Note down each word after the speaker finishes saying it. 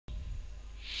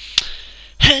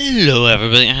Hello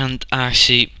everybody, and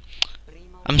actually,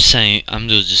 I'm gonna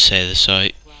just say this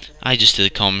out. I just did a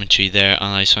commentary there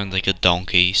and I sound like a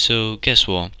donkey, so guess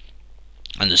what?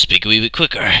 I'm gonna speak a wee bit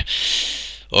quicker.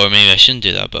 Or maybe I shouldn't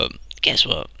do that, but guess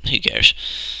what? Who cares?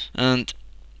 And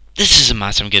this is a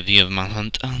match I'm giving you of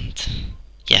Manhunt, and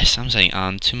yes, I'm saying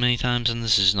 "and" too many times, and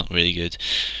this is not really good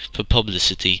for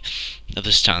publicity of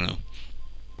this channel.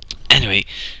 Anyway,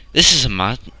 this is a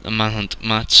Manhunt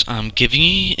match I'm giving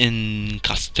you in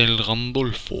Castel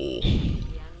Gandolfo.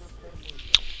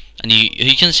 And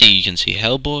you can see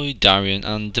Hellboy, Darian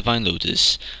and Divine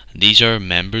Lotus. And these are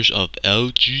members of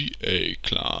LGA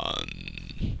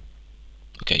clan.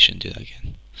 Okay, I shouldn't do that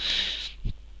again.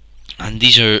 And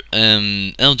these are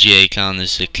LGA clan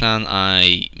is the clan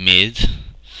I made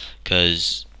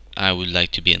because I would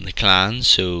like to be in the clan,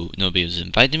 so nobody was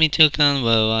inviting me to a clan.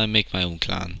 Well, I make my own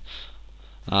clan.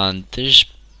 And there's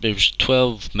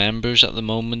 12 members at the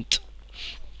moment,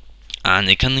 and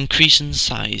it can increase in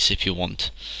size if you want.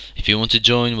 If you want to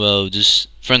join, well, just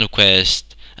friend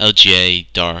request LGA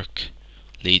Dark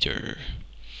Leader,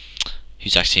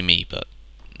 who's actually me, but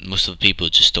most of the people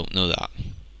just don't know that.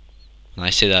 When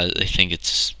I say that, they think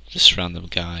it's this random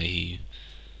guy who,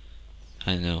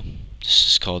 I don't know, this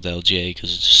is called LGA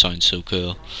because it just sounds so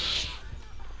cool.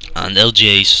 And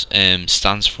LGA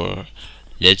stands for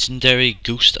Legendary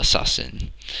Ghost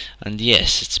Assassin. And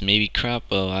yes, it's maybe crap,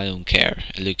 but I don't care.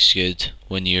 It looks good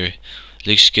when it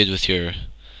looks good with your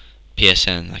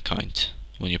PSN account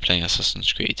when you're playing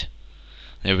Assassin's Creed.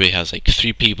 And everybody has like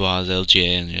 3 people has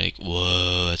LGA, and you're like,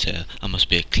 whoa, I must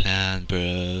be a clan,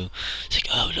 bro. It's like,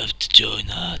 oh, I would love to join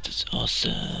that. That's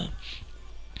awesome.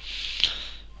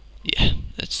 Yeah,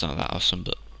 it's not that awesome,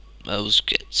 but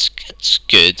it's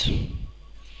good.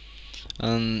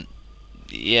 And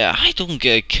yeah, I don't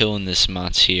get a kill in this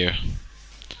match here.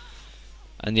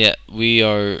 And yet we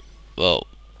are, well,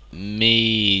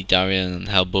 me, Darian and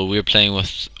Hellboy, we're playing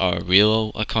with our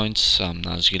real accounts,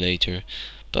 later,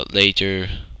 but later,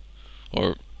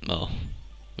 or, well,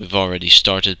 we've already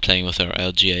started playing with our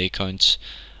LGA accounts,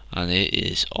 and it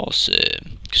is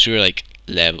awesome, because we're like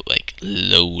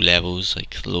low levels,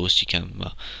 like the lowest you can,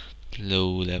 well, low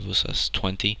levels, that's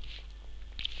 20.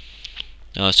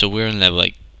 So we're in level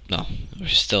no, we're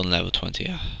still in level 20,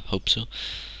 I hope so.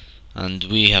 And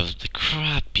we have the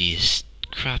crappiest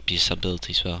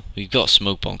abilities. Well, we've got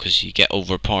smoke bomb because you get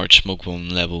overpowered smoke bomb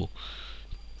level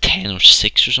 10 or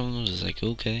 6 or something. It's like,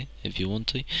 okay, if you want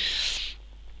to.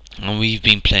 And we've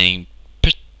been playing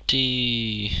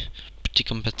pretty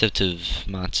competitive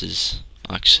matches,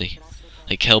 actually.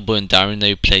 Like Hellboy and Darren,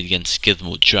 they played against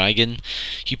Gizmo Dragon.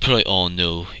 You probably all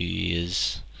know who he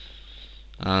is.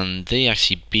 And they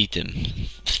actually beat him.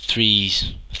 Three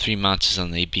matches,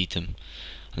 and they beat him.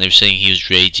 And they were saying he was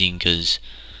raging because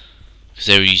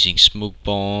they were using smoke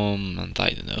bomb, and I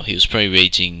don't know. He was probably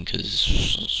raging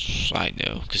because I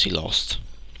know because he lost.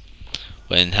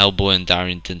 When Hellboy and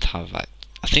Darren didn't have that,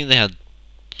 I think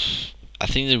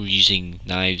they were using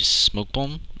knives, smoke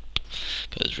bomb,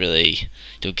 because really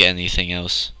don't get anything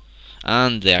else.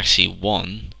 And they actually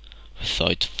won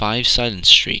without 5 silent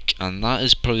streak, and that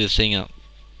is probably the thing that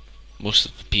most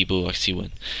of the people actually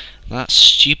win. That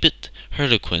stupid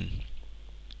Harlequin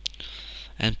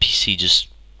NPC just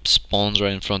spawns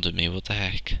right in front of me. What the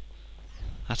heck?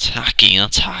 That's hacking.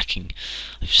 I've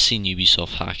seen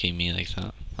Ubisoft hacking me like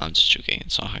that. I'm just joking.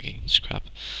 It's not hacking. It's crap.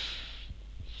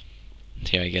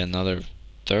 Here I get another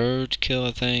 3rd kill,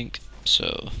 I think.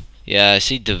 So yeah, I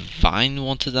see Divine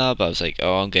wanted that, but I was like,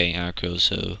 oh, I'm getting aggro,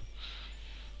 so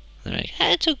they're like,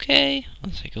 hey, it's okay. I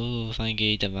was like, oh, thank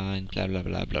you, Divine. Blah blah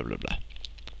blah blah blah blah.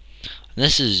 And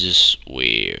this is just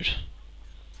weird.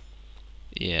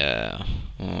 Yeah,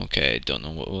 okay, don't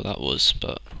know what that was,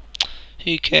 but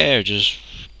who cares?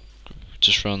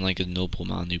 Just run like a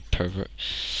nobleman, you pervert.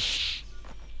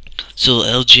 So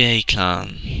LGA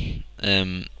clan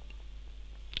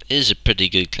is a pretty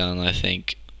good clan, I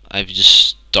think. I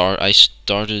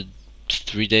started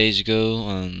 3 days ago,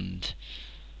 and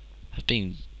I've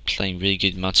been playing really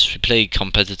good matches. We played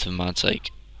competitive matches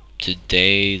like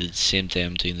today, the same day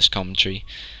I'm doing this commentary,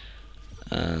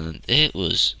 and it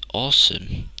was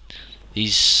awesome.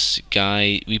 These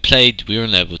guys, we were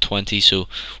on level 20, so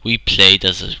we played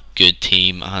as a good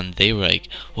team, and they were like,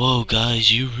 whoa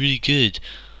guys, you're really good,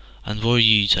 and were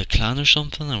you a clan or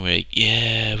something? And we're like,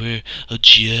 yeah, we're a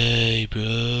GA,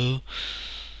 bro.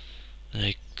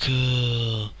 Like,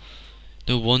 cool.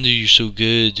 No wonder you're so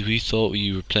good. We thought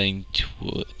you were playing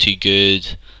too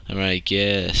good. And we're like,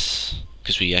 yes,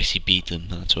 because we actually beat them,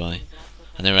 that's why.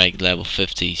 And they're like level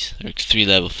 50s. They're like 3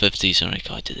 level 50s. And we're like,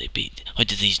 how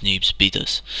did these noobs beat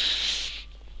us?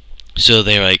 So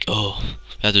they're like, oh,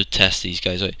 We had to test these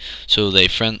guys out. So they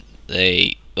friend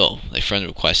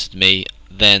requested me.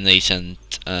 Then they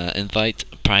sent invite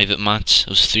a private match. It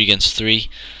was 3 against 3.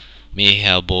 Me,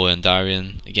 Hellboy, and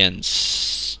Darian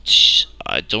against,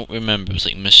 I don't remember. It was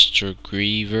like Mr.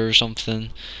 Griever or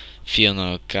something,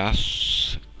 Fiona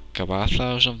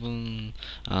Gabatha or something,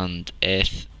 and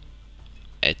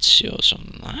Ezio or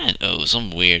something. I don't know,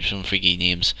 some weird, some freaky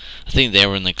names. I think they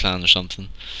were in the clan or something.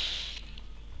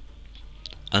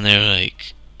 And they were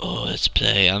like, "Oh, let's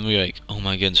play," and we were like, "Oh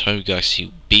my goodness, how do we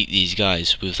actually beat these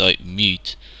guys without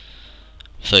mute,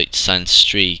 without silent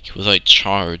streak, without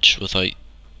charge, without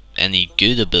any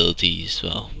good abilities?"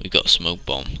 Well, we got a smoke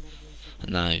bomb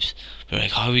and knives. We're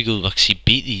like, how are we going to actually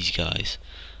beat these guys?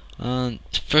 And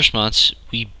the first match,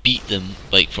 we beat them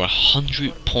like for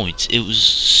 100 points. It was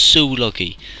so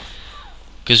lucky,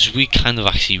 because we kind of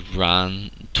actually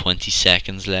ran 20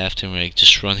 seconds left and we're like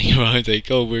just running around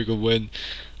like, oh, we're gonna win.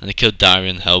 And they killed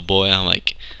Darian, Hellboy, and I'm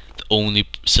like the only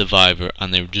survivor,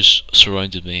 and they just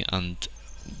surrounded me, and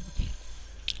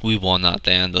we won at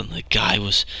the end. And the guy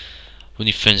was, when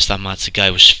he finished that match, the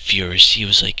guy was furious. He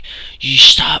was like, "You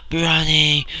stop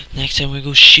running! Next time we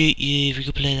go shoot you if we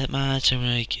could play that match." And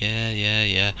we're like,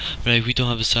 yeah. We're like, we don't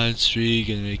have a silent streak,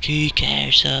 and we're like, who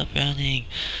cares? Stop running.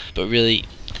 But really,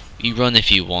 you run if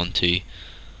you want to.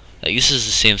 Like, this is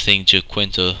the same thing Joe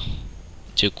Quinto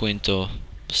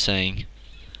was saying.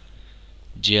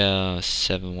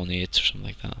 Gia718 or something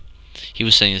like that. He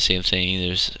was saying the same thing.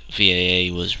 There's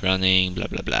VAA was running, blah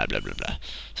blah blah blah blah blah,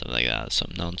 something like that,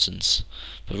 some nonsense.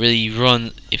 But really, you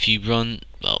run. If you run,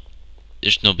 well,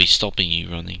 there's nobody stopping you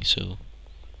running. So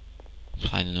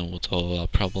I don't know what all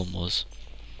that problem was.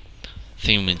 I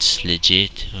think it's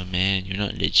legit. Oh man, you're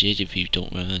not legit if you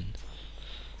don't run.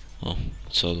 Oh,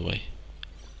 it's all the way.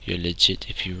 You're legit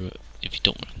if you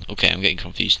don't run. Okay, I'm getting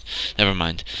confused. Never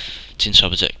mind. Change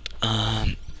subject.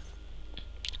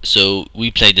 So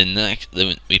we played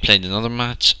another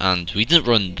match, and we didn't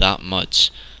run that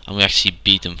much, and we actually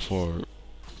beat them for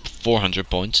 400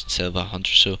 points instead of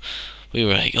 100. So we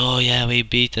were like, oh yeah, we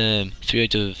beat them 2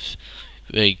 out of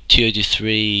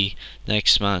 3.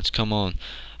 Next match, come on.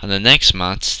 And the next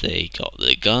match, they got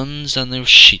the guns and they were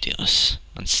shooting us,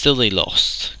 and still they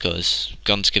lost, because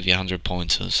guns give you 100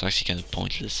 points, so it's actually kind of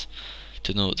pointless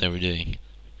to know what they were doing.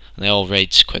 And they all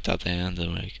rage quit at the end,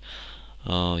 and we're like,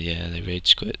 oh yeah, they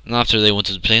rage quit. And after, they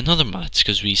wanted to play another match,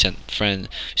 because we sent a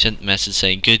message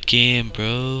saying, good game,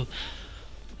 bro.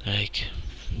 Like,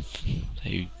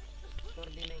 and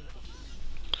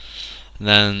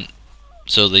then,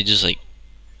 so they just like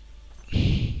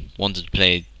wanted to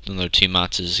play another 2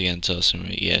 matches against us, and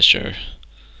we're like, yeah, sure.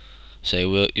 Say,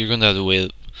 well, you're gonna have to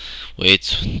wait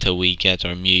until we get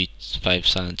our mute 5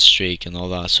 silent streak and all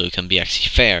that, so it can be actually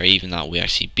fair, even that we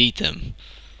actually beat them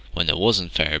when it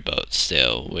wasn't fair. But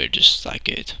still, we're just that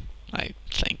good, I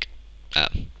think. Well,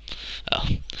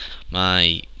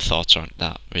 my thoughts aren't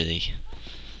that really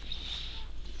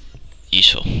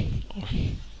useful.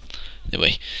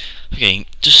 Anyway, okay,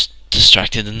 just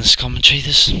distracted in this commentary.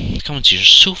 This commentary is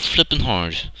so flippin'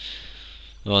 hard.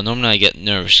 Well, normally I get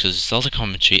nervous because the other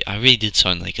commentary, I really did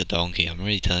sound like a donkey. I'm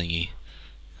really telling you,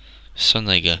 I sound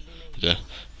like a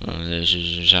this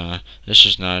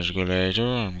is Navigator.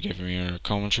 I'm giving you a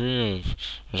commentary of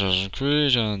Assassin's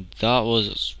Creed, and that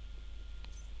was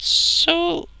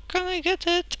so. Can I get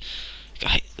it?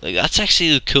 Like, that's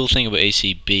actually the cool thing about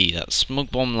ACB. That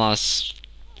smoke bomb lasts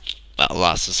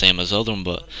the same as the other one,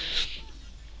 but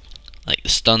like the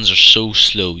stuns are so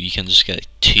slow. You can just get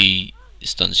 2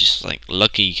 stuns. Just like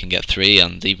lucky you can get 3,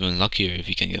 and even luckier if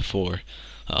you can get 4.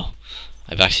 Oh,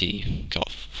 I've actually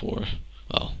got 4.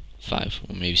 Well, 5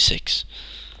 or maybe 6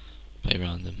 by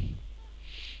random.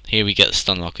 Here we get the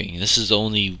stun locking. This is the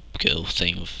only cool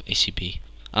thing with ACB.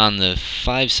 And the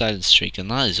 5 silent streak, and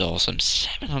that is awesome.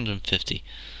 750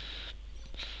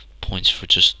 points for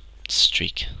just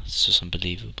streak. It's just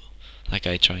unbelievable. That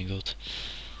guy triangled.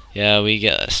 Yeah, we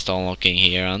get a stun locking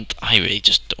here, and I really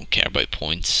just don't care about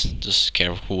points. Just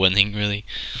care for winning, really.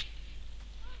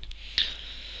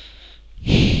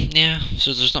 Yeah,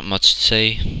 so there's not much to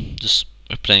say. Just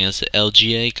we're playing as the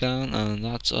LGA clan, and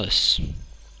that's us.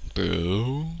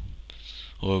 Bro.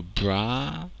 Or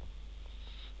brah.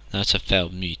 That's a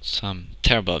failed mute. I'm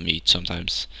terrible at mute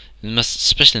sometimes.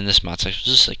 Especially in this match, I was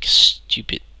just like a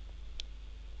stupid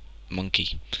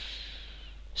monkey.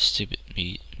 Stupid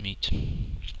mute.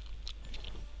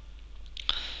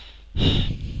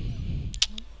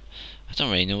 I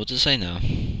don't really know what to say now.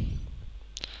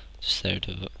 Just there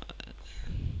to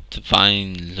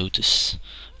Divine Lotus.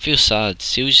 I feel sad.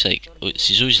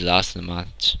 She's always last in the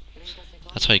match.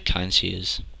 That's how kind she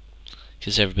is.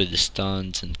 Because everybody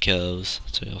stuns and kills.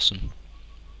 That's really awesome.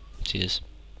 Cheers.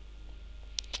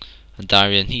 And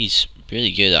Darian, he's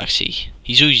really good actually.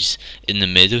 He's always in the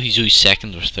middle, he's always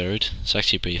second or third. It's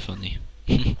actually pretty funny.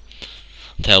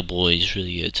 Hellboy is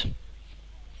really good.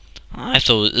 I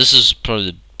thought this is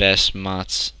probably the best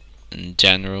mats in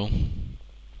general.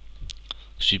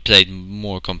 Because we played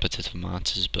more competitive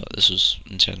matches, but this was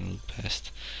in general the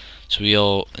best. So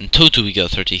in total we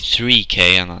got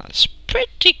 33k, and that's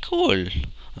pretty cool,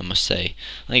 I must say.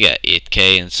 I got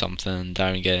 8k and something,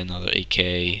 Darren get another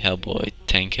 8k, Hellboy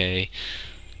 10k.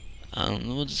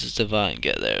 What does Divine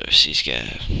get there? She's got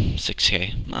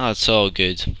 6k. It's all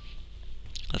good.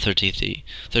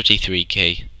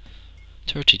 33k.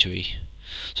 33.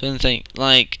 So anything,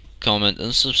 like, comment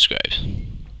and subscribe.